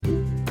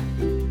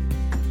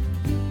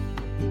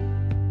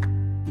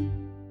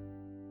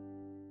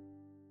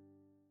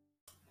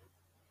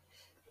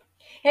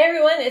Hey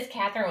everyone, it's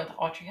Catherine with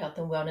Ultra Health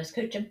and Wellness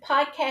Coach and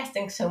Podcast.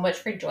 Thanks so much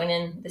for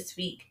joining this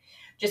week.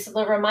 Just a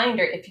little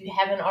reminder, if you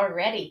haven't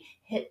already,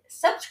 hit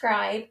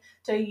subscribe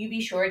so you be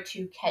sure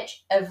to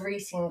catch every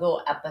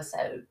single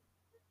episode.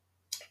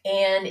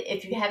 And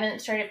if you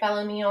haven't started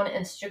following me on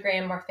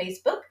Instagram or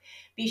Facebook,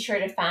 be sure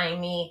to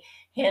find me.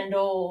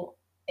 Handle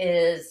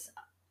is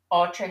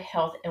Ultra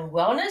Health and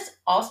Wellness,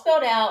 all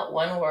spelled out,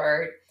 one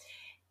word.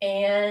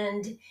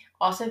 And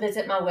also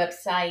visit my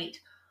website,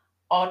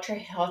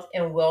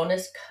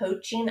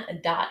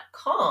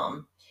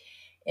 ultrahealthandwellnesscoaching.com.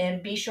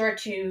 And be sure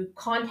to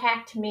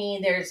contact me.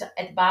 There's at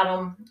the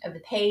bottom of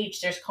the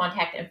page, there's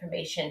contact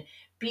information.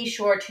 Be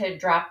sure to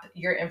drop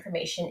your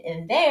information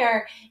in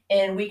there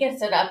and we can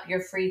set up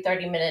your free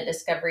 30-minute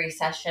discovery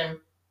session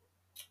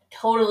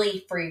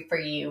totally free for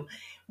you.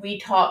 We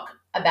talk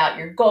about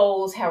your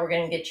goals, how we're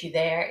going to get you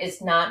there.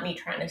 It's not me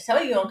trying to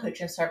sell you on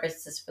coaching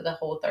services for the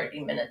whole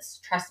 30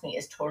 minutes. Trust me,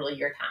 it's totally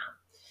your time.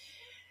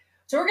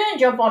 So we're going to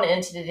jump on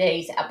into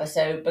today's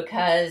episode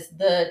because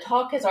the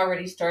talk has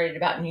already started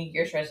about New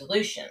Year's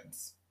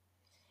resolutions.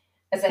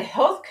 As a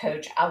health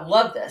coach, I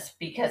love this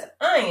because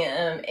I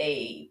am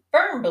a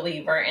firm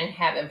believer in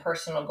having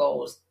personal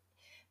goals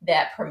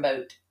that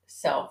promote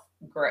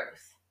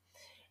self-growth,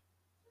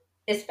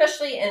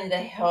 especially in the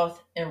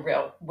health and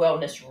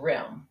wellness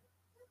realm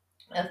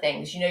of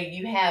things.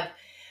 You have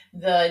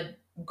the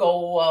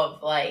goal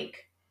of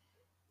like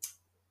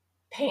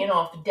paying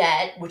off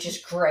debt, which is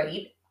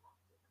great.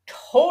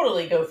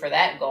 Totally go for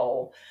that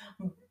goal.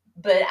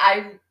 But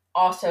I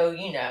also,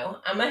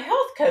 I'm a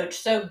health coach.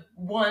 So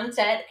ones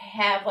that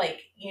have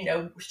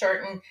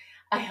starting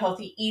a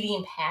healthy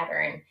eating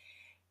pattern,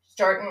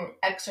 starting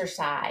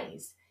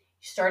exercise,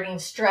 starting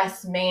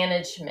stress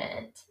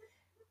management,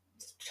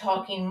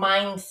 talking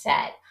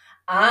mindset.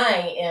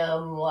 I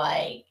am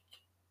like,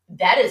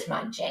 that is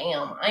my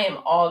jam. I am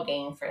all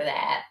game for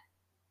that.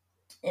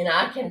 And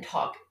I can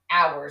talk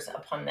hours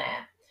upon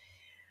that.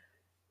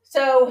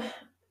 So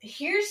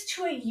here's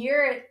to a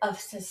year of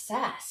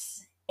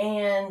success.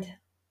 And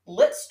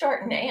let's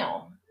start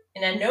now.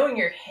 And I know in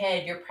your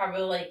head, you're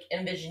probably like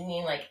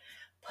envisioning like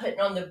putting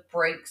on the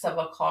brakes of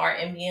a car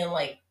and being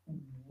like,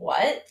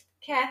 what,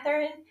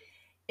 Catherine?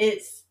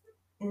 It's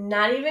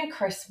not even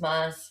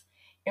Christmas.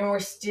 And we're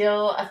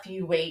still a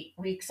few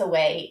weeks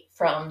away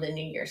from the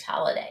New Year's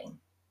holiday. And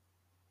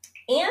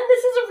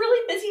this is a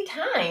really busy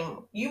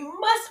time. You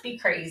must be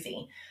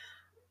crazy.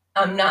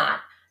 I'm not.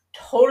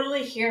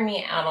 Totally hear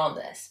me out on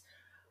this.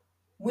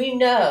 We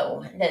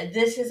know that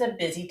this is a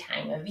busy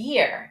time of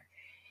year.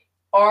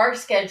 Our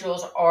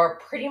schedules are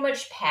pretty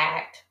much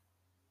packed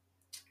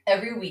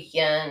every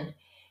weekend,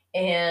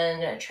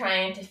 and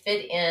trying to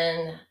fit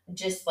in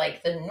just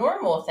like the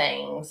normal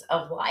things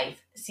of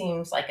life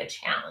seems like a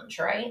challenge,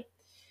 right?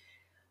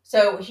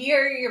 So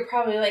here you're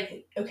probably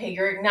like, okay,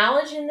 you're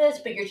acknowledging this,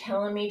 but you're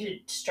telling me to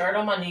start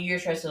on my New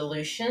Year's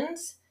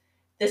resolutions.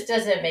 This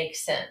doesn't make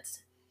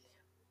sense.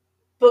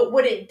 But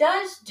what it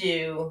does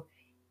do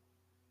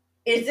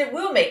is it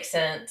will make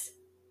sense,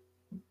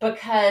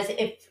 because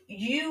if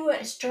you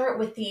start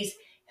with these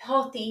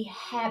healthy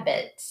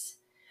habits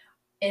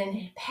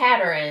and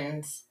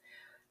patterns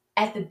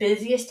at the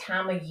busiest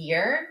time of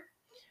year,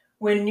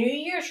 when New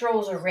Year's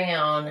rolls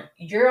around,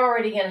 you're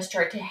already going to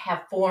start to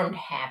have formed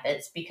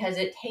habits, because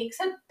it takes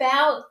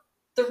about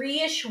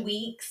 3-ish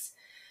weeks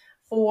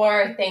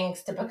for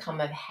things to become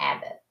a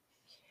habit.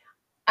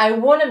 I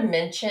want to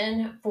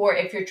mention, for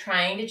if you're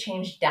trying to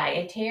change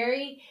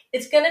dietary,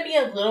 it's going to be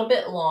a little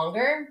bit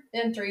longer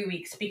than 3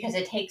 weeks because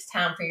it takes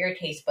time for your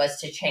taste buds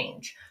to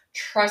change.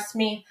 Trust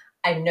me,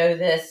 I know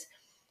this.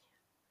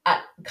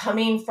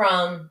 Coming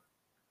from,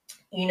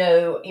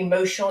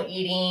 emotional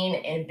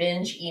eating and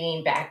binge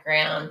eating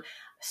background,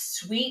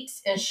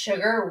 sweets and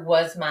sugar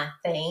was my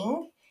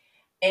thing.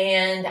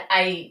 And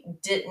I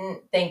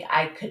didn't think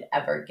I could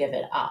ever give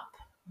it up.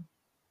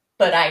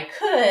 But I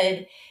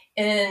could.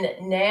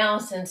 And now,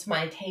 since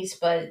my taste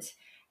buds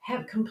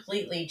have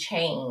completely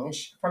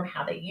changed from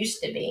how they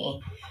used to be,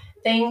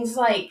 things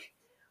like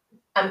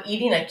I'm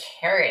eating a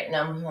carrot and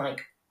I'm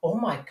like, oh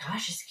my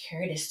gosh, this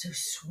carrot is so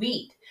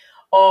sweet.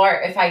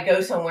 Or if I go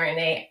somewhere and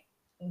they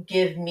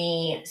give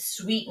me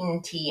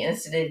sweetened tea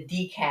instead of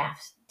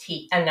decaf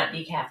tea, not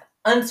decaf,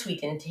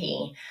 unsweetened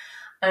tea,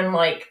 I'm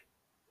like,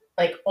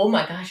 oh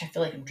my gosh, I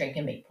feel like I'm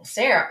drinking maple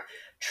syrup.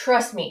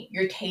 Trust me,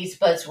 your taste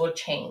buds will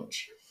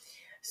change.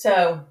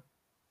 So,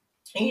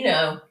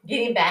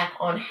 getting back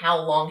on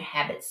how long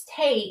habits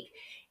take,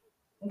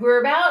 we're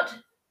about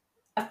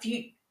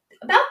 3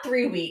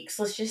 weeks,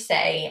 let's just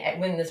say,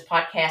 when this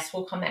podcast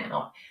will come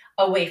out,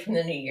 away from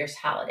the New Year's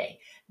holiday.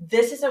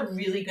 This is a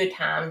really good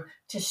time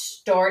to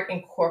start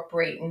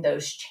incorporating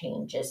those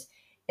changes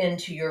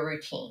into your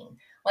routine.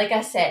 Like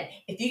I said,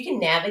 if you can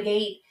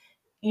navigate,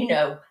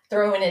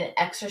 throwing in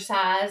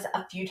exercise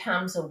a few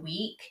times a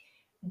week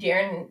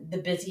during the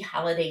busy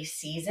holiday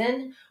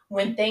season,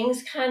 when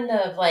things kind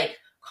of like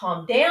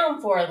calm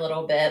down for a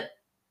little bit,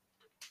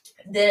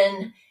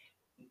 then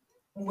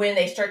when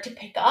they start to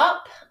pick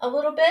up a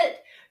little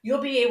bit,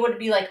 you'll be able to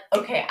be like,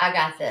 okay, I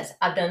got this.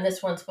 I've done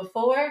this once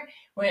before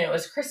when it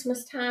was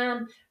Christmas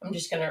time. I'm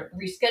just going to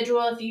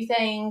reschedule a few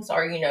things,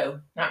 or,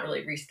 not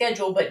really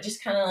reschedule, but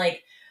just kind of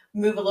like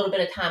move a little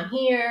bit of time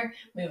here,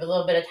 move a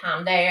little bit of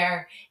time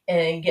there,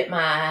 and get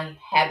my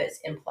habits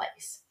in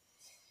place.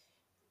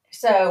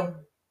 So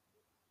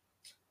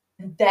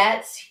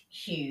that's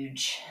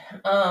huge.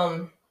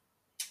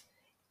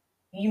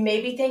 You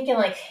may be thinking,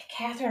 like,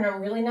 Catherine,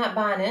 I'm really not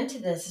buying into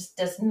this. This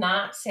does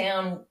not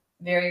sound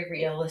very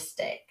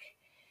realistic.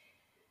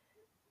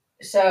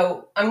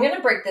 So I'm going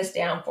to break this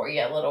down for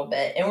you a little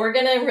bit, and we're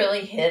going to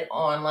really hit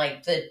on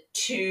like the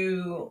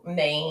two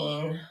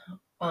main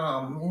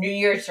New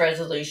Year's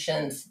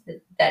resolutions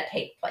that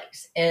take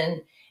place.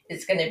 And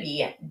it's going to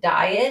be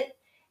diet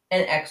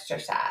and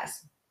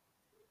exercise.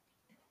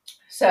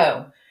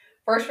 So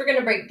first, we're going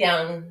to break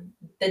down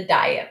the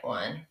diet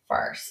one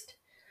first.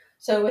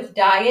 So with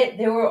diet,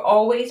 there will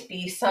always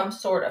be some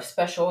sort of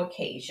special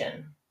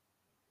occasion.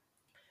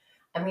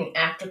 I mean,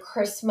 after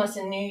Christmas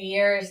and New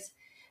Year's,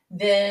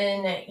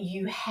 then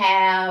you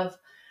have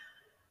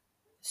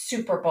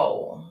Super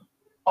Bowl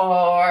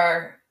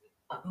or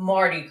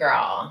Mardi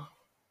Gras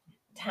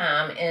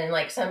time. And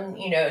like some,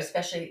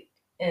 especially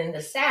in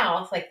the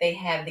South, like they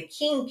have the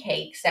king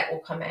cakes that will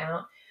come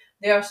out.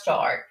 They'll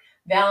start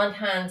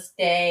Valentine's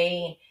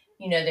Day,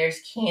 there's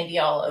candy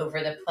all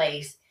over the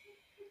place.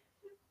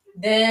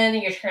 Then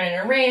you're turning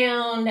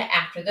around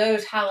after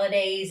those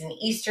holidays, and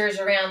Easter's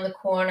around the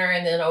corner,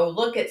 and then, oh,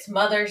 look, it's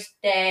Mother's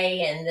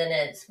Day, and then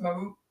it's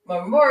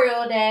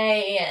Memorial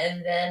Day,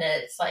 and then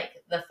it's like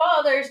the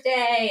Father's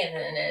Day, and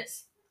then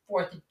it's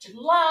 4th of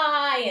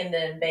July, and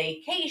then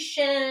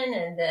vacation,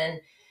 and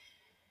then,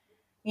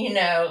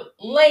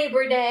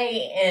 Labor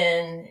Day,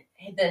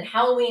 and then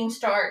Halloween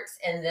starts,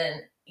 and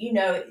then,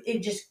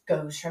 it just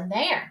goes from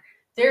there.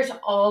 There's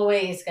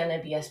always going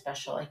to be a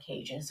special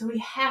occasion. So we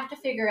have to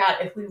figure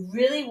out if we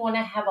really want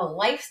to have a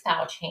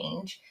lifestyle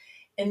change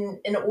in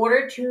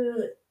order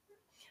to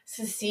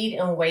succeed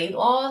in weight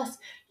loss,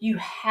 you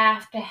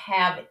have to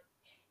have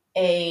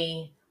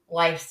a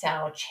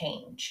lifestyle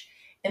change.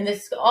 And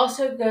this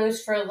also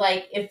goes for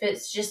like if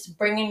it's just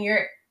bringing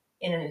your,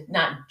 and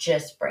not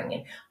just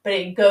bringing, but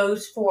it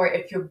goes for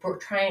if you're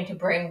trying to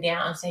bring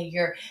down, say,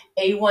 your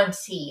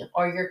A1C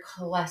or your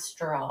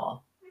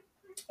cholesterol.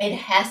 It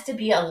has to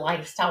be a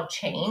lifestyle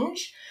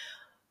change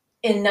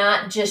and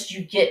not just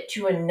you get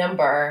to a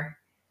number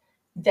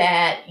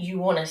that you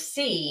want to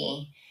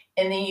see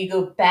and then you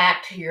go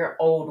back to your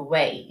old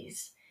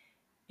ways.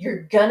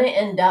 You're going to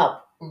end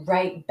up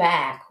right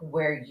back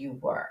where you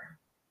were.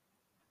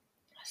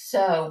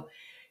 So,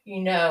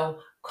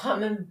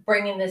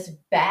 bringing this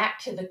back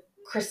to the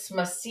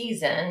Christmas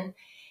season,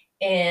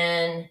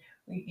 and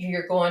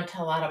you're going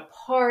to a lot of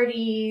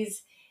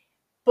parties,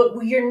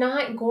 but you're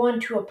not going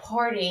to a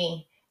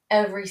party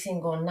every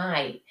single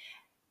night.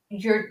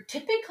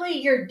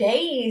 Typically your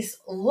days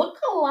look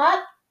a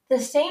lot the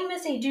same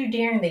as they do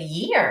during the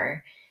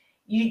year.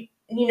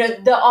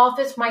 The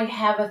office might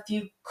have a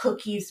few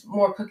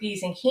more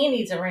cookies and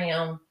candies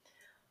around,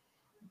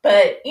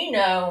 but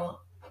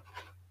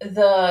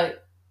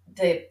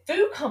the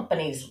food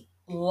companies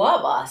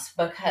love us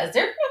because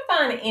they're going to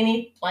find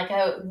any, like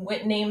I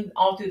went named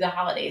all through the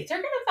holidays, they're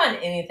going to find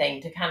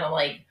anything to kind of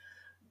like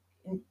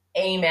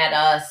aim at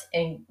us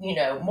and,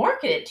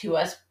 market it to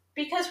us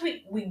because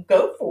we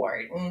go for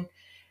it. And,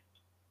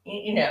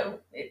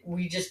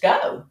 we just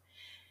go.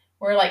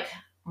 We're like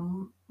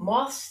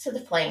moths to the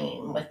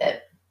flame with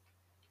it.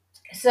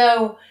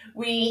 So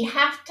we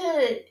have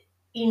to,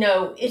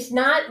 it's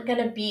not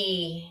going to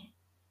be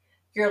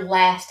your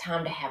last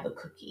time to have a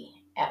cookie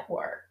at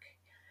work.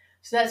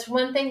 So that's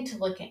one thing to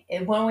look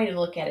at. One way to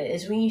look at it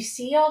is when you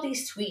see all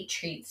these sweet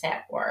treats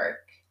at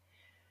work,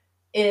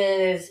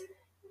 is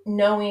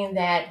knowing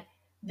that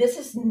this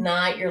is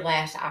not your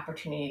last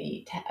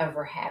opportunity to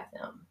ever have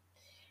them.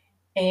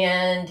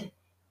 And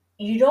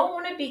you don't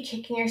want to be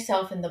kicking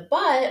yourself in the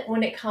butt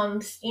when it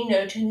comes,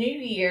 to New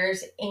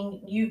Year's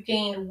and you've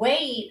gained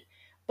weight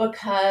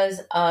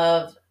because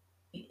of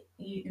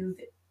you've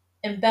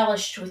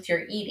embellished with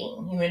your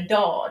eating. You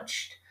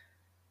indulged.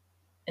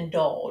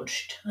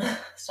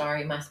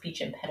 Sorry, my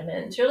speech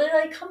impediment is really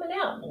like coming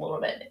out a little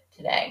bit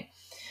today.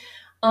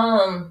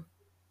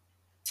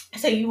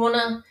 So you want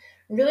to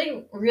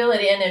really reel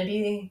it in and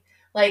be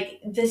like,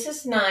 this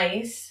is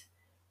nice,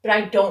 but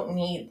I don't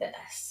need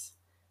this,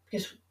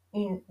 because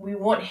we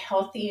want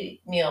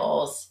healthy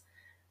meals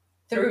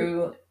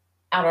throughout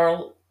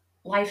our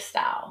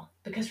lifestyle,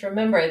 because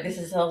remember, this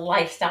is a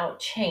lifestyle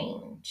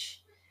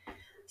change.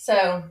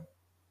 So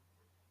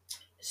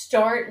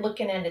start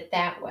looking at it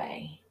that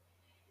way.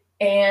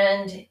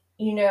 And,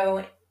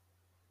 in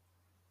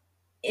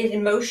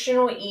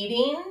emotional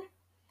eating,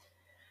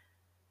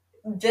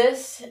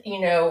 this,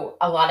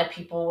 a lot of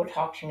people will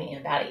talk to me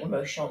about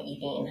emotional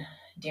eating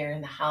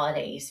during the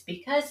holidays,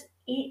 because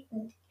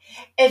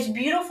as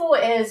beautiful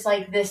as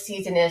like this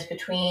season is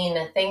between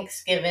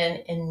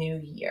Thanksgiving and New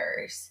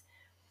Year's,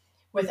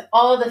 with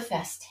all the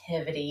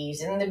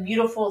festivities and the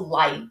beautiful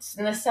lights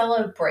and the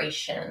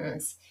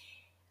celebrations,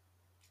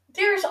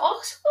 there's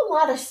also a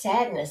lot of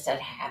sadness that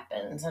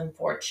happens,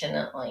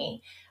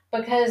 unfortunately,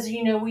 because,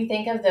 we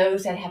think of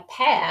those that have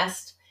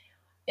passed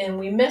and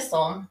we miss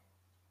them,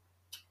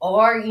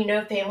 or,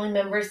 family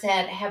members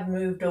that have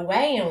moved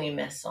away and we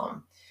miss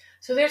them.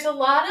 So there's a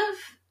lot of,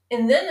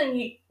 and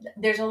then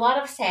there's a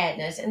lot of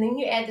sadness, and then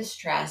you add the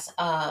stress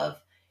of,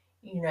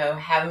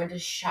 having to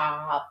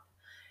shop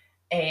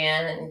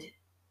and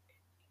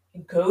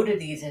go to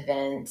these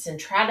events and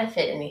try to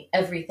fit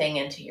everything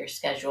into your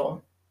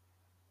schedule,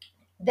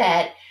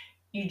 that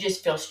you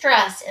just feel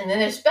stressed. And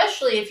then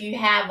especially if you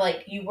have,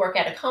 like, you work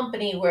at a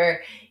company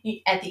where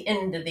at the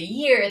end of the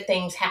year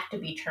things have to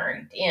be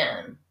turned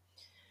in.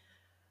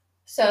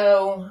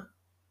 So,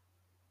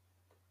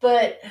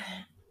 but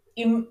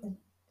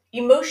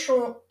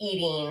emotional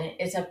eating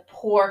is a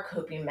poor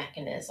coping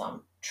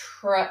mechanism.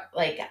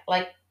 Like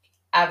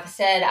I've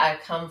said, I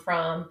come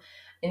from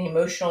an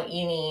emotional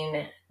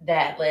eating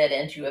that led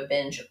into a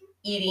binge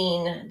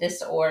eating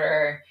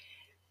disorder,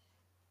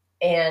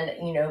 and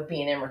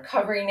being in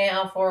recovery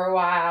now for a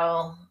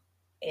while.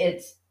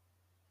 It's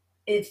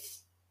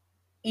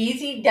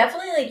easy,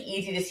 definitely, like,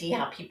 easy to see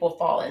how people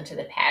fall into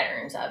the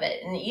patterns of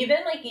it. And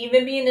even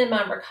being in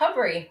my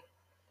recovery,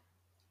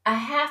 I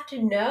have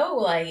to know,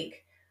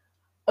 like,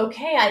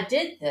 okay, I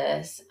did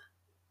this,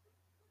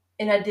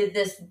 and I did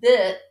this,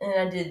 and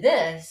I did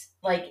this.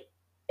 Like,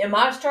 am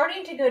I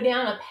starting to go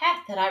down a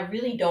path that I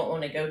really don't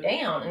want to go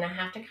down? And I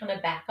have to kind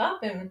of back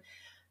up and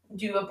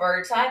do a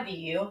bird's eye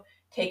view,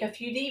 take a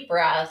few deep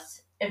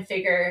breaths, and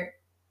figure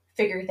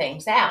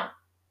things out.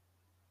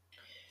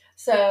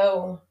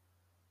 So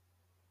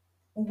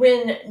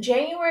when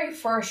January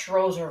 1st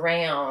rolls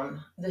around,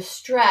 the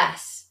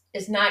stress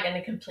is not going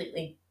to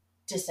completely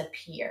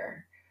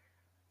disappear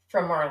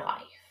from our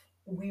life.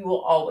 We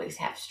will always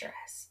have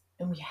stress,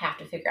 and we have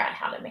to figure out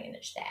how to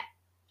manage that.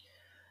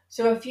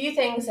 So a few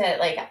things that,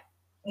 like,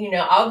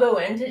 I'll go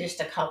into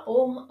just a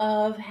couple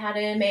of how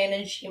to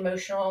manage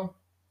emotional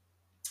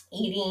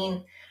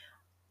eating,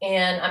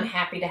 and I'm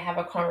happy to have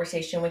a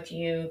conversation with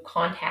you.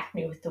 Contact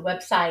me with the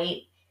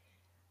website.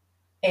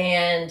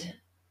 And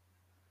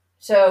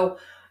so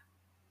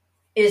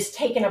is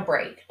taking a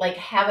break, like,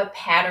 have a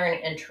pattern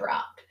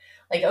interrupt.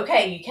 Like,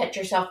 okay, you catch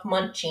yourself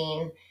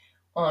munching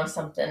on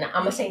something. I'm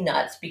gonna say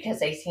nuts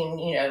because they seem,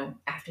 I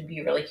have to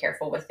be really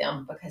careful with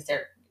them because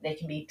they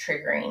can be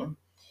triggering.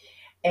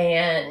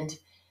 And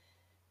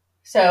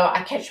so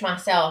I catch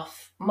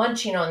myself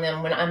munching on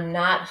them when I'm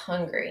not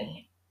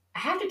hungry. I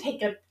have to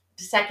take a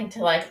second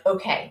to, like,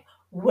 okay,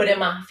 what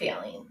am I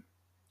feeling?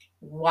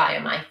 Why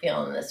am I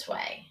feeling this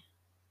way?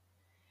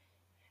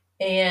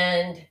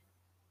 And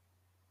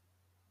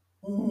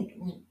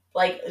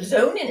like,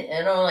 zoning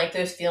in on, like,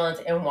 those feelings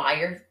and why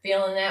you're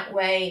feeling that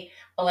way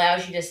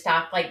allows you to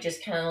stop, like,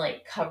 just kind of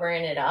like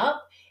covering it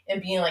up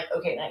and being like,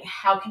 okay, like,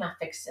 how can I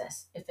fix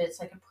this? If it's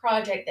like a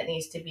project that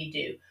needs to be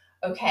due,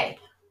 okay,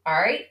 all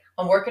right,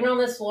 I'm working on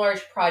this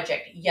large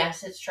project.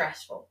 Yes, it's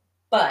stressful,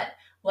 but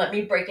let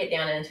me break it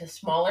down into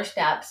smaller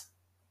steps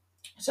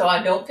so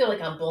I don't feel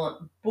like I'm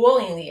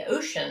boiling the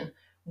ocean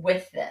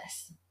with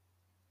this.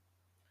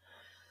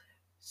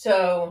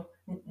 So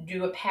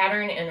do a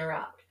pattern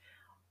interrupt.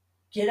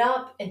 Get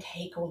up and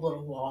take a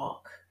little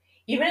walk,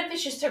 even if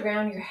it's just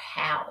around your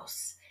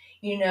house.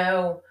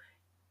 Neaten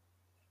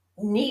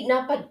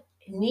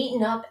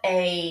up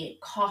a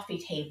coffee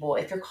table.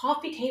 If your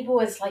coffee table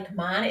is like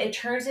mine, it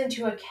turns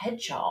into a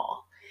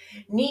catch-all.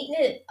 Neaten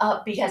it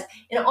up, because,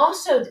 and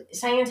also,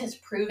 science has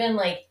proven,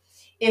 like,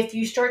 if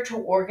you start to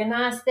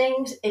organize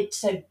things,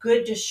 it's a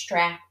good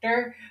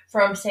distractor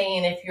from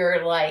saying, if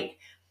you're like,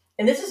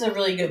 and this is a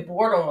really good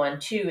boredom one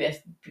too,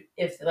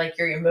 if like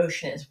your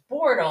emotion is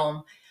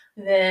boredom,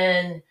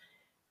 then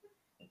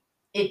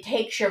it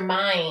takes your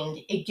mind,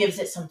 it gives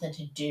it something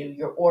to do.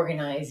 You're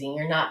organizing,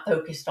 you're not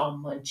focused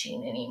on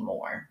munching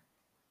anymore.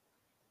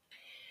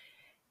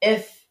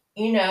 If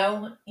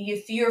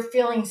you're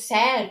feeling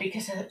sad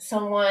because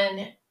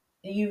someone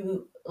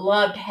you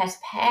loved has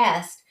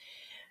passed,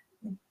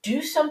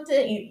 do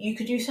something. You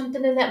could do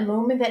something in that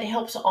moment that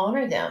helps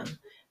honor them.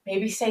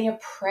 Maybe say a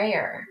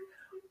prayer,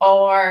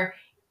 or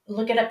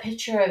look at a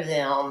picture of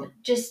them,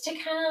 just to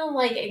kind of,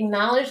 like,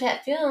 acknowledge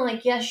that feeling,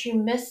 like, yes, you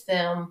miss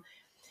them.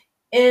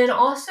 And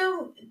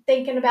also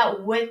thinking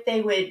about what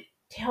they would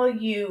tell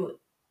you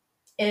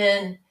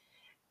in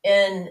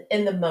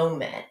the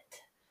moment.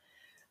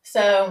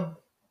 So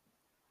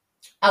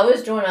I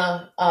was doing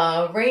a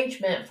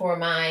arrangement for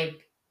my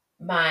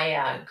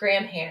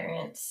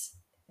grandparents,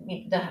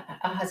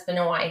 a husband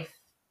and wife,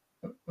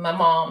 my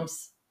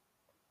mom's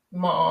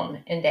mom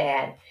and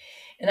dad,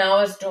 and I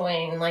was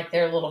doing, like,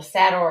 their little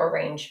saddle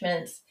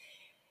arrangements.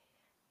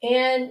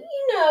 And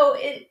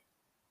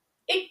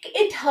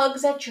it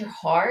tugs at your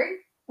heart,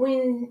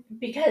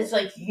 because,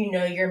 like,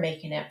 you're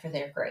making it for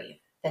their grave,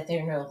 that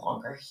they're no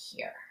longer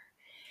here.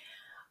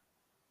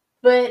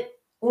 But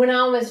when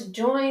I was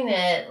doing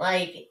it,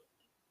 like,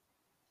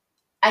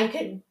 I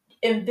could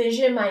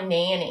envision my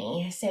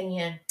nanny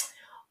saying,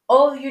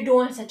 oh, you're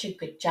doing such a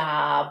good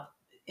job.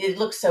 It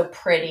looks so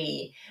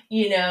pretty,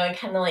 and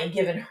kind of like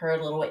giving her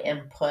a little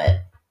input.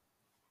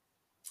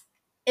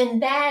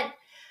 And that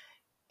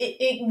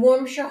it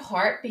warms your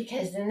heart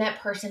because then that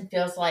person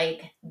feels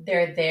like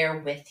they're there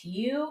with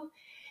you.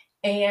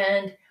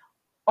 And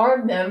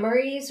our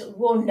memories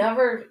will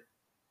never,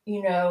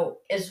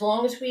 as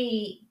long as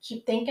we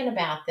keep thinking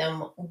about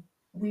them,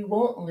 we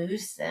won't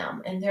lose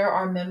them. And they're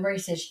our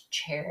memories to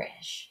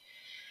cherish.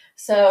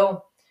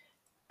 So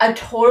I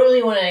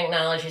totally want to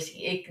acknowledge this.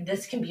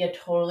 This can be a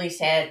totally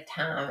sad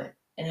time,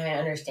 and I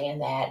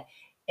understand that.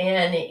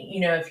 And,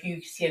 if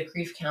you see a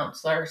grief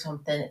counselor or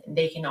something,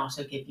 they can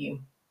also give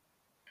you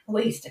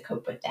ways to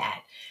cope with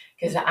that.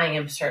 Because I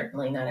am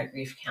certainly not a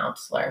grief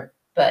counselor,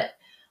 but,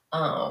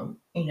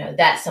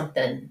 that's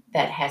something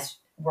that has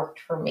worked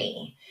for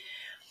me.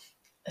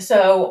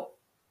 So,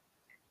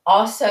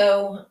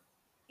 also,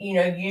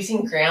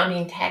 using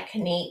grounding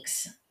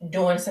techniques,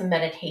 doing some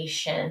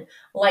meditation,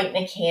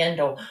 lighting a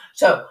candle.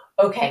 So,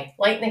 okay,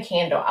 lighting a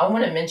candle. I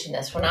want to mention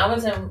this. When I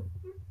was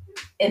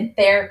in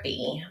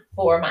therapy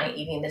for my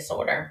eating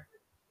disorder,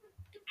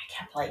 I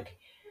kept like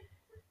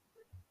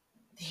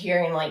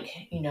hearing light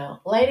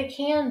a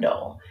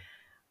candle.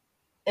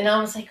 And I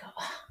was like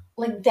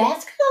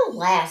that's gonna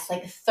last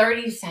like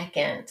 30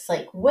 seconds.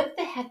 Like, what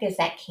the heck is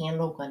that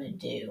candle gonna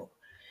do?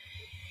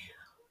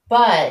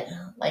 But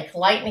like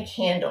lighting a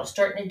candle,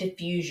 starting a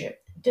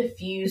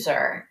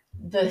diffuser,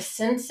 the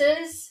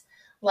senses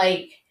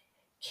like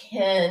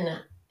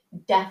can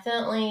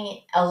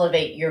definitely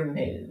elevate your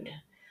mood.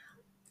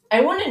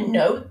 I want to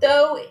note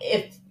though,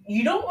 if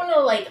you don't want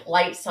to like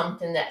light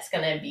something that's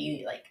going to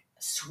be like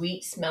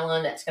sweet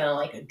smelling, that's going to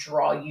like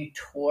draw you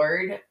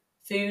toward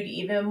food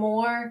even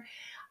more.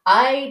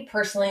 I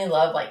personally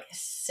love like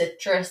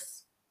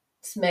citrus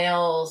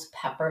smells,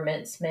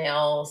 peppermint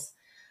smells,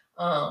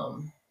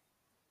 um,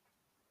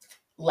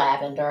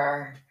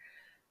 lavender,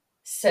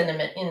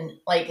 cinnamon, and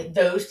like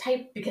those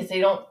type, because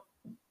they don't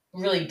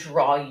really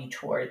draw you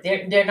toward.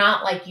 They're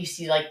not like you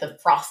see like the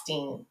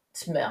frosting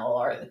smell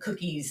or the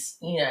cookies,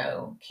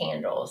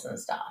 candles and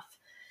stuff,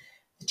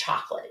 the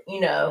chocolate,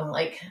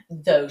 like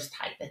those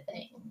type of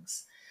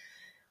things.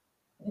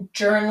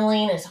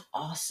 Journaling is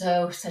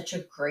also such a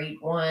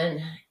great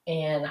one,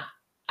 and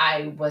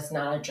I was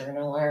not a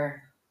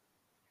journaler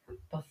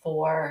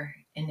before,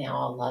 and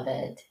now I love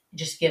it.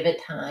 Just give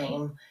it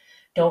time.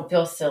 Don't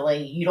feel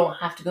silly. You don't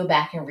have to go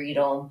back and read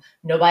them.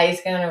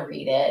 Nobody's going to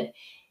read it.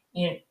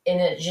 And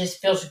it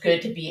just feels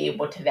good to be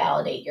able to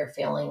validate your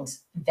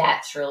feelings.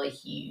 That's really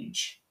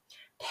huge.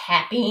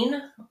 Tapping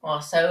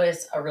also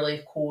is a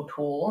really cool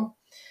tool.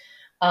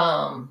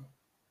 Um,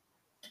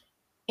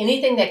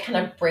 Anything that kind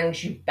of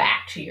brings you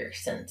back to your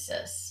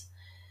senses.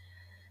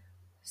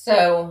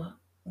 So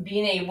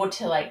being able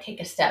to like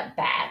take a step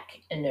back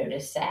and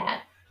notice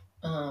that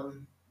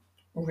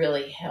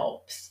really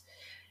helps,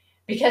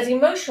 because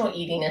emotional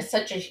eating is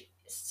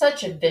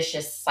such a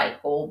vicious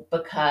cycle,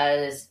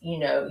 because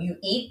you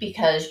eat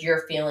because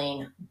you're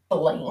feeling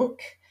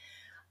blank,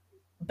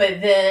 but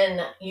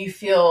then you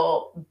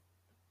feel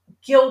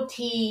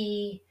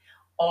guilty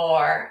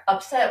or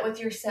upset with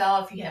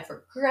yourself, you have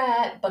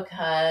regret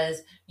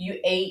because you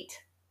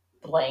ate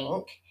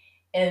blank,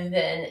 and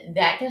then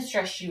that can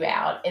stress you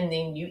out, and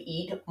then you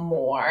eat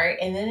more,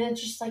 and then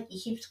it's just like it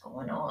keeps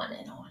going on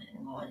and on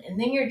and on, and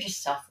then you're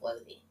just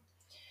self-loathing.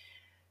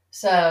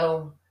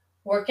 So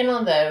working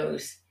on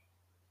those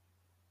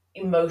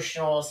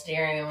emotional,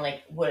 during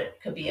like what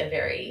could be a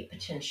very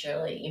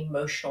potentially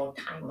emotional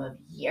time of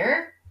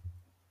year,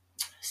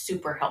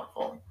 super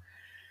helpful.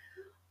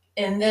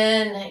 And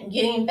then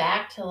getting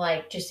back to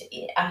like just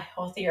a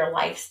healthier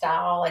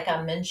lifestyle, like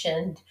I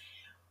mentioned,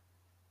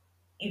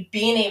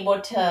 being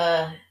able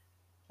to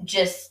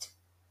just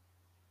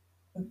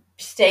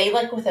stay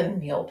like with a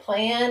meal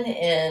plan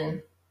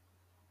and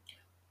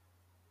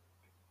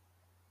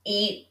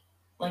eat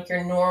like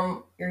your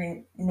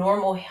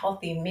normal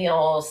healthy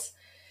meals,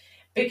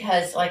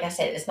 because like I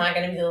said, it's not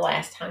going to be the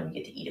last time you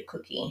get to eat a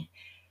cookie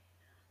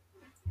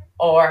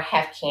or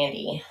have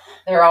candy.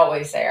 They're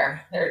always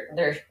there.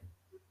 They're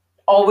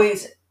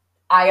always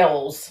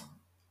aisles.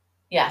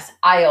 Yes,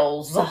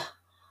 aisles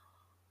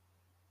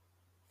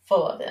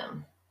full of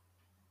them.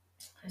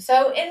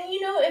 So, and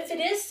if it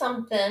is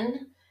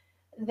something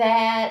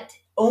that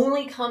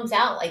only comes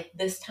out like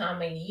this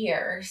time of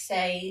year,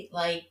 say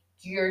like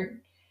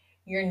your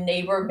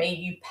neighbor made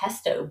you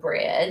pesto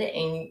bread,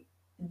 and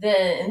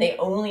they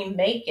only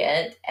make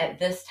it at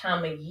this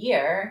time of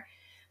year,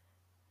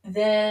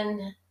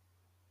 then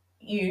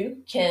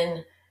you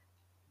can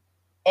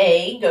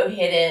go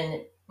ahead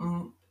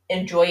and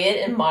enjoy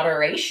it in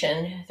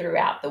moderation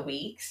throughout the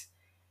weeks.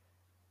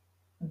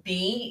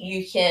 B,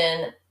 you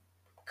can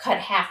cut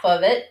half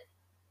of it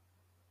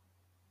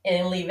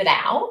and leave it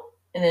out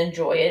and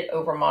enjoy it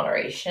over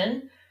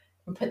moderation,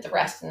 and put the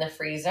rest in the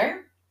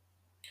freezer.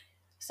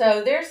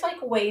 So there's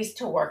like ways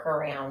to work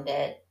around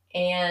it.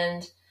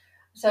 And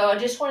so I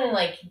just want to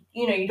like,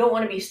 you don't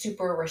want to be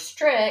super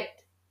restrictive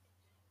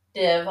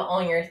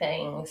on your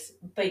things,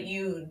 but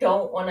you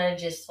don't want to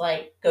just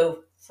like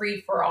go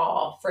free for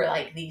all for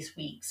like these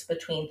weeks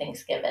between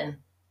Thanksgiving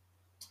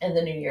and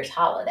the New Year's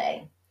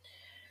holiday.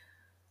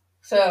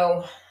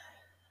 So,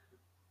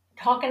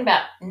 talking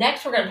about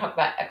next, we're going to talk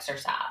about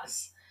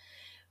exercise,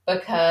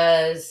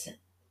 because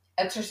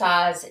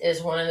exercise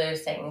is one of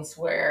those things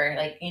where,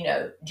 like,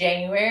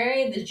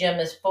 January, the gym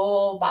is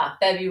full. By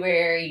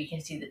February, you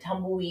can see the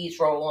tumbleweeds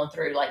rolling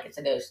through like it's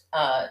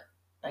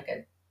like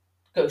a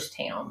ghost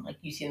town, like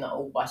you see in the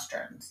old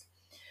westerns.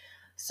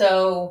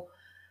 So,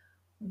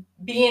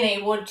 being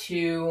able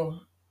to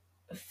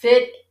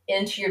fit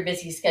into your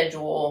busy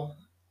schedule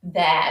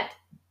that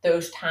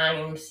those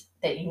times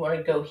that you want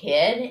to go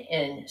ahead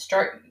and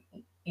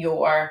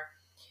your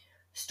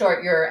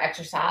start your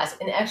exercise.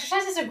 And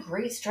exercise is a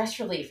great stress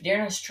relief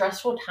during a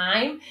stressful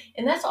time.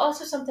 And that's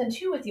also something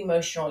too with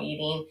emotional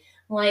eating.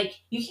 Like,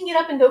 you can get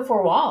up and go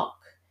for a walk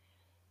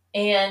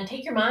and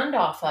take your mind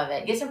off of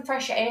it. Get some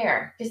fresh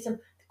air. Get some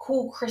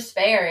cool, crisp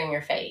air in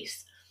your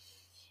face.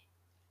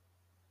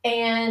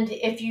 And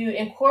if you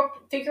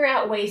figure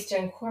out ways to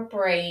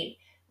incorporate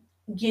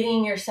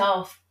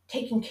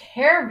taking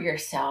care of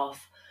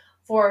yourself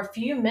for a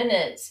few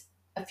minutes,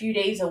 a few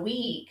days a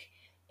week,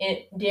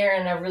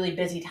 during a really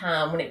busy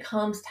time, when it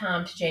comes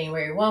time to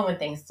January 1, when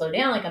things slow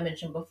down, like I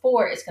mentioned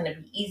before, it's going to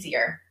be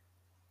easier.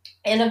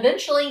 And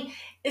eventually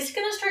it's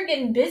going to start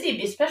getting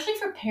busy, especially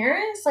for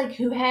parents like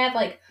who have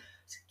like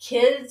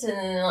kids,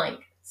 and like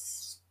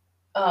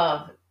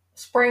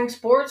spring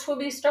sports will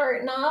be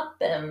starting up,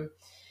 and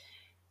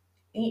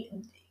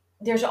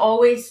there's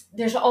always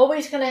going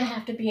to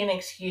have to be an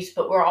excuse,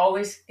 but we're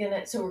going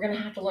to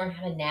have to learn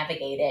how to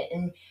navigate it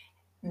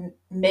and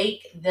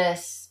make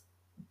this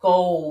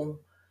goal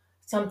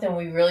something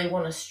we really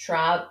want to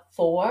strive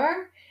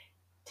for,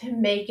 to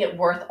make it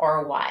worth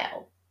our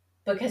while.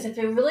 Because if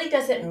it really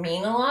doesn't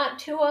mean a lot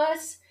to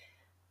us,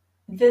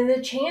 then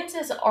the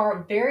chances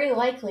are very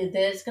likely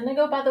that it's going to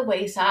go by the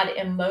wayside,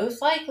 and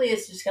most likely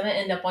it's just going to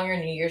end up on your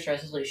New Year's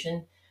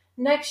resolution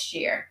next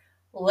year.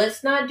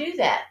 Let's not do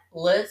that.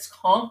 Let's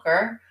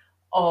conquer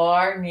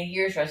our New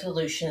Year's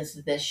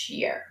resolutions this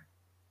year.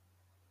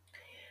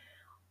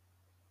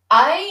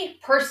 I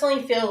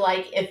personally feel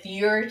like if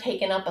you're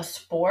taking up a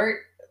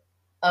sport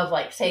of,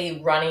 like,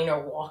 say, running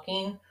or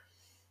walking,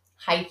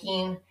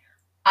 hiking,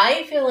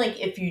 I feel like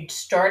if you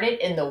start it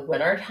in the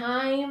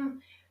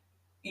wintertime,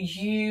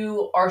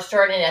 you are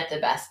starting at the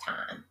best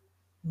time.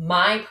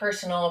 My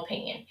personal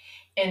opinion.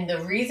 And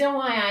the reason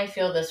why I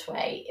feel this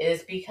way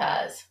is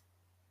because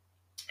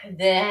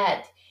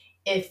that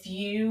if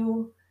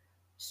you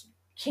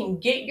can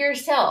get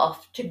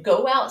yourself to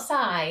go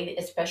outside,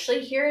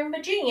 especially here in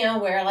Virginia,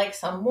 where like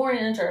some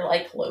mornings are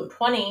like low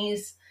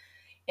 20s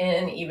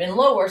and even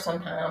lower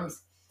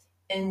sometimes,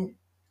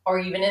 or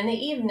even in the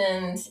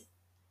evenings,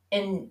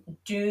 and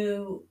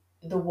do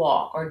the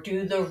walk or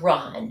do the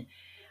run.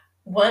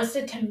 Once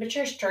the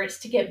temperature starts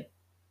to get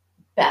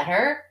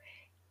better,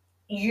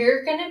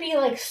 you're going to be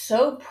like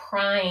so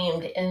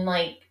primed, and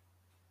like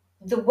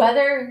the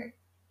weather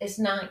is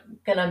not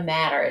going to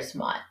matter as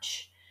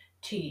much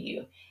to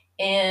you.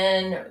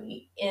 And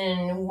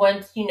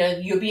once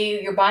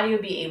your body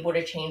will be able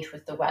to change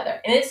with the weather.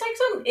 And it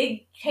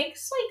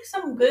takes like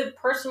some good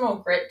personal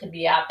grit to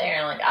be out there,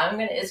 and like,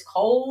 it's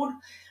cold,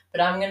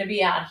 but I'm going to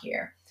be out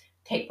here.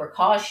 Take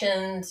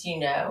precautions,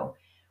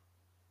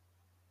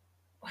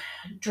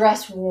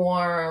 dress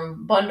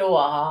warm, bundle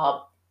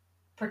up,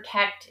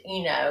 protect,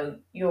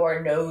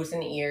 your nose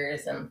and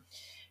ears, and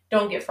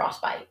don't get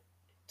frostbite.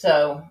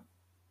 So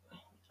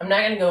I'm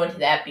not going to go into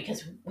that,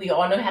 because we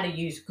all know how to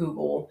use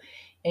Google,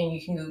 and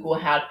you can Google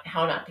how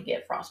not to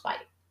get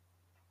frostbite.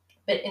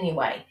 But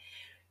anyway,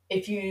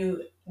 if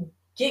you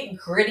get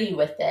gritty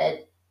with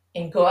it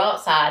and go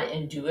outside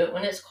and do it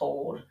when it's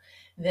cold,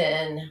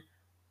 then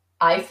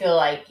I feel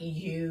like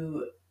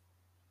you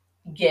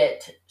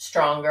get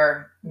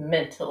stronger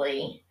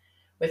mentally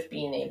with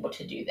being able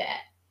to do that.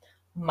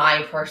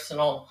 My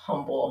personal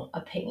humble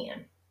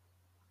opinion.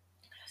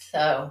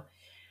 So,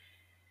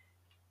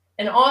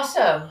 and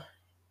also,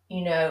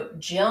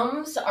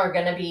 gyms are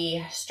going to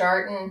be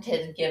starting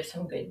to give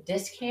some good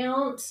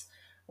discounts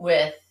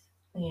with,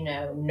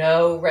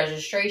 no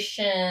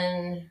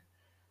registration,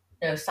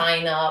 no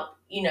sign up.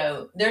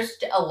 There's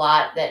a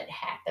lot that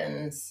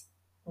happens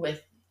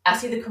with, I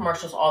see the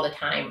commercials all the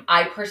time.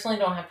 I personally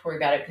don't have to worry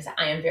about it because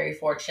I am very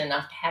fortunate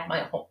enough to have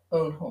my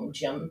own home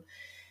gym.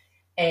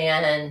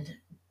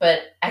 But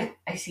I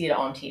see it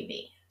on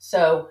TV.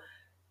 So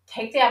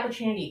take the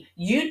opportunity.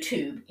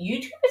 YouTube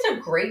is a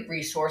great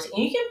resource,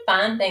 and you can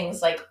find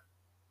things like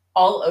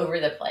all over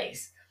the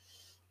place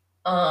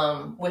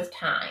with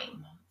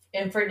time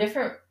and for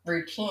different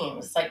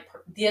routines. Like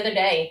the other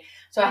day,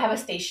 so I have a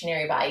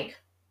stationary bike.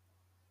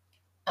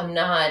 I'm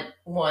not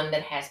one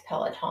that has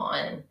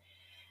Peloton.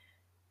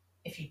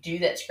 If you do,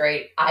 that's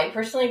great. I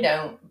personally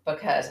don't,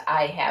 because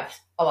I have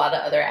a lot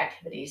of other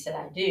activities that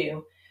I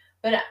do.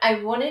 But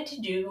I wanted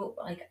to do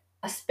like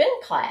a spin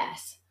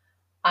class.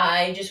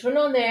 I just went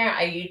on there.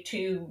 I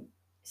YouTube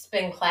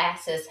spin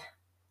classes,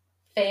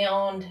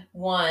 found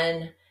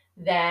one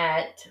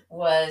that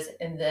was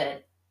in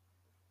the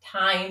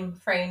time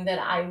frame that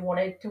I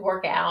wanted to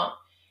work out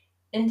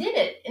and did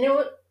it. And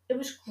it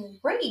was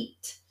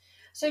great.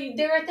 So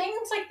there are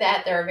things like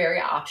that that are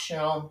very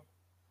optional.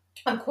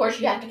 Of course,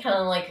 you have to kind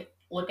of like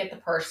look at the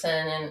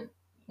person and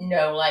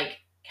know, like,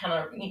 kind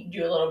of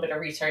do a little bit of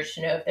research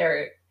to know if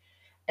they're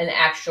an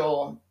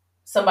actual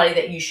somebody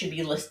that you should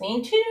be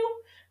listening to,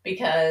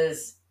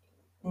 because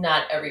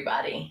not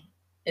everybody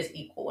is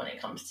equal when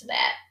it comes to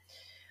that.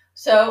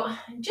 So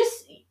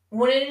just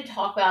wanted to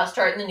talk about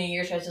starting the New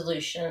Year's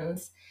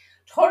resolutions.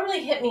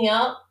 Totally hit me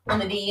up on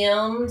the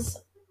DMs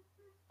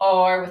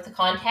or with the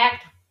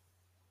contact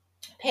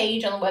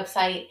page on the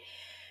website.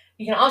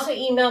 You can also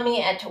email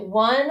me at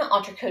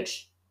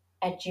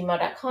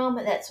oneultracoach@gmail.com.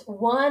 That's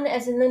one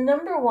as in the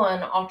number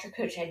one,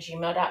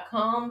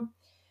 ultracoach@gmail.com.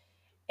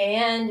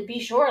 And be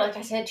sure, like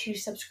I said, to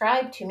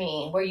subscribe to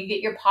me where you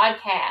get your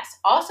podcasts.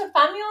 Also,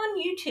 find me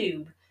on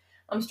YouTube.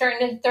 I'm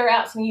starting to throw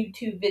out some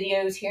YouTube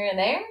videos here and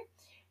there.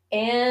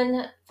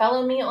 And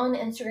follow me on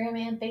Instagram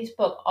and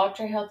Facebook,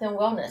 Ultra Health and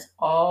Wellness.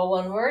 All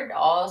one word,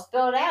 all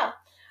spelled out.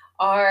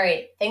 All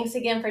right. Thanks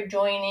again for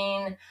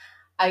joining.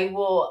 I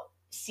will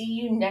see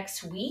you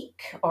next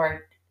week,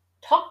 or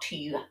talk to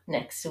you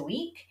next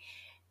week.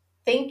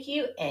 Thank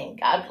you and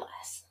God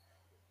bless.